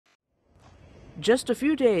Just a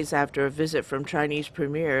few days after a visit from Chinese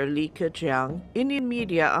Premier Li Keqiang, Indian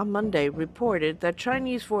media on Monday reported that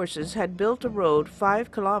Chinese forces had built a road 5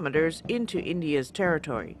 kilometers into India's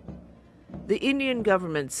territory. The Indian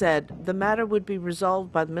government said the matter would be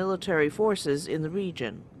resolved by the military forces in the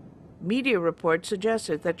region. Media reports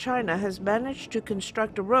suggested that China has managed to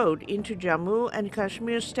construct a road into Jammu and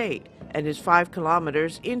Kashmir state and is 5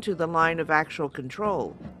 kilometers into the line of actual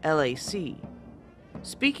control, LAC.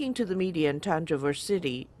 Speaking to the media in Thanjavur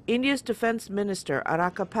city, India's Defense Minister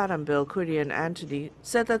Arackaparambil Kurien Antony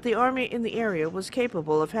said that the army in the area was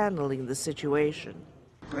capable of handling the situation.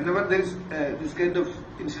 Whenever there is this kind of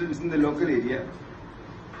incidents in the local area,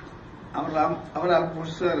 our armed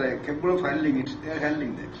forces are capable of handling it. They are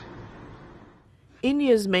handling that.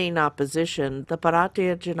 India's main opposition, the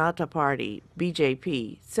Bharatiya Janata Party,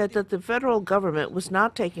 BJP, said that the federal government was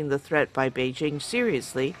not taking the threat by Beijing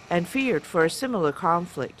seriously and feared for a similar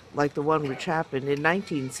conflict, like the one which happened in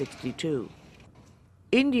 1962.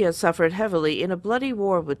 India suffered heavily in a bloody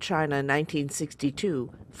war with China in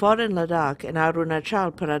 1962, fought in Ladakh and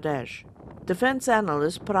Arunachal Pradesh. Defense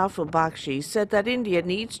analyst Praful Bakshi said that India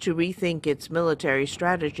needs to rethink its military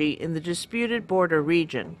strategy in the disputed border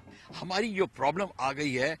region. हमारी जो problem आ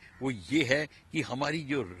गई है वो ये है कि हमारी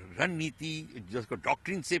जो रणनीति जिसको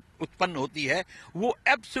डॉक्ट्रिन से उत्पन्न होती है वो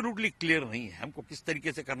एब्सोल्युटली क्लियर नहीं है। हमको किस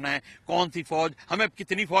तरीके से करना है, कौन सी फौज, हमें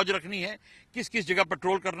कितनी फौज रखनी है, किस किस जगह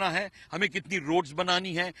पेट्रोल करना है, हमें कितनी रोड्स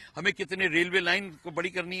बनानी है, हमें कितने रेलवे लाइन को बड़ी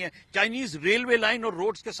करनी है। चाइनीज रेलवे लाइन और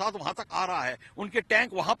रोड्स के साथ वहां तक आ रहा है, उनके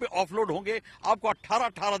टैंक वहां पे ऑफलोड होंगे, आपको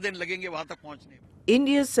 18 दिन लगेंगे वहां तक पहुंचने में।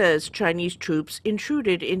 India says Chinese troops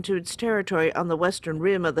intruded into its territory on the western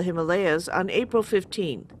rim of the Himalayas on April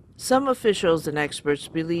 15. Some officials and experts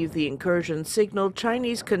believe the incursion signaled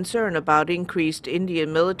Chinese concern about increased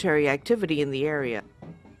Indian military activity in the area.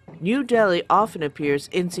 New Delhi often appears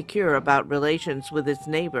insecure about relations with its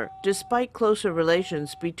neighbor, despite closer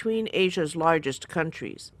relations between Asia's largest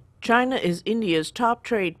countries. China is India's top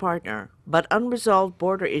trade partner, but unresolved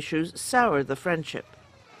border issues sour the friendship.